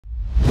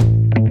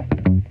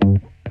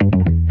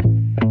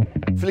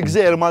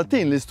Fil-Gżejjer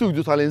Maltin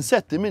l-istudju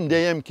tal-insetti minn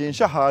dejjem kien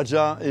xi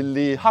ħaġa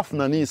li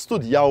ħafna nies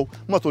studjaw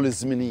matul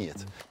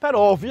iż-żminijiet.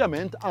 Però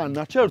ovvjament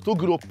għandna ċertu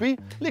gruppi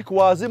li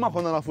kważi ma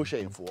konna nafu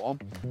xejn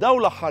fuqhom. Daw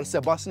l-aħħar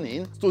 7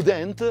 snin,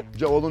 student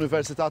ġewwa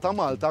l-Università ta'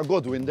 Malta,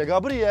 Godwin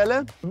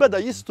Degabriele, beda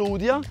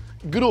jistudja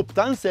grupp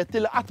ta'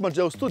 insetti li qatt ma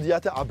ġew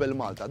studjati qabel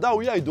Malta. Daw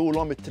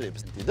jgħidulhom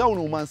it-Thrips. Dawn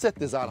huma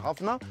insetti żgħar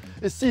ħafna,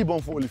 issibhom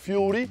fuq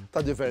il-fjuri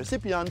ta'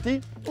 diversi pjanti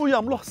u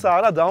jagħmlu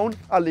ħsara dawn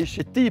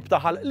għaliex it-tip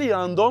ta' ħalq li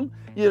għandhom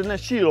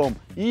jirnexxilhom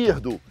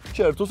jieħdu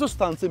ċertu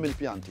sustanzi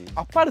mill-pjanti.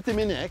 Apparti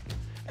minn hekk,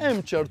 hemm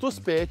ċertu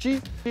speċi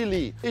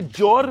li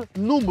ġġorr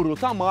numru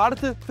ta'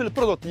 mart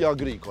fil-prodotti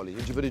agrikoli,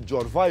 jiġifieri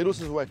ġġorr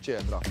viruses u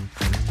eċċetera.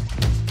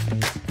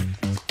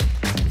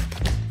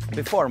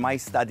 Before my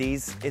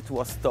studies, it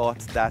was thought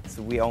that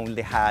we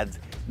only had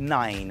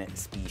 9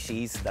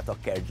 species that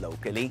occurred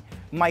locally.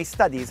 My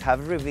studies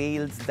have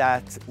revealed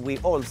that we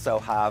also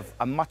have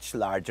a much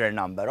larger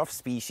number of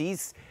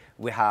species.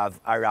 We have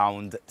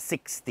around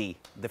 60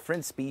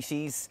 different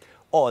species,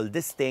 all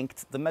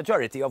distinct, the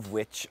majority of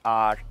which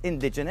are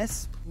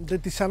indigenous. The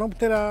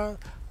Thysanoptera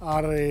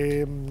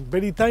are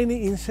very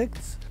tiny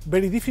insects,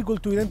 very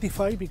difficult to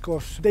identify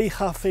because they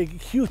have a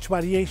huge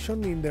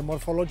variation in the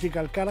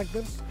morphological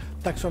characters,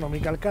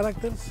 taxonomical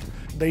characters.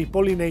 They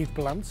pollinate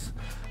plants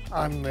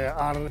and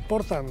are an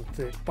important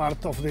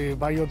part of the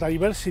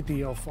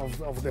biodiversity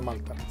of the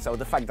Malta. So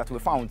the fact that we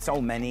found so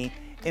many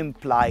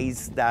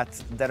implies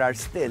that there are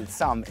still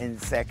some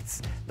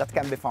insects that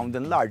can be found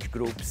in large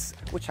groups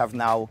which have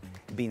now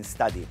been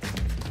studied.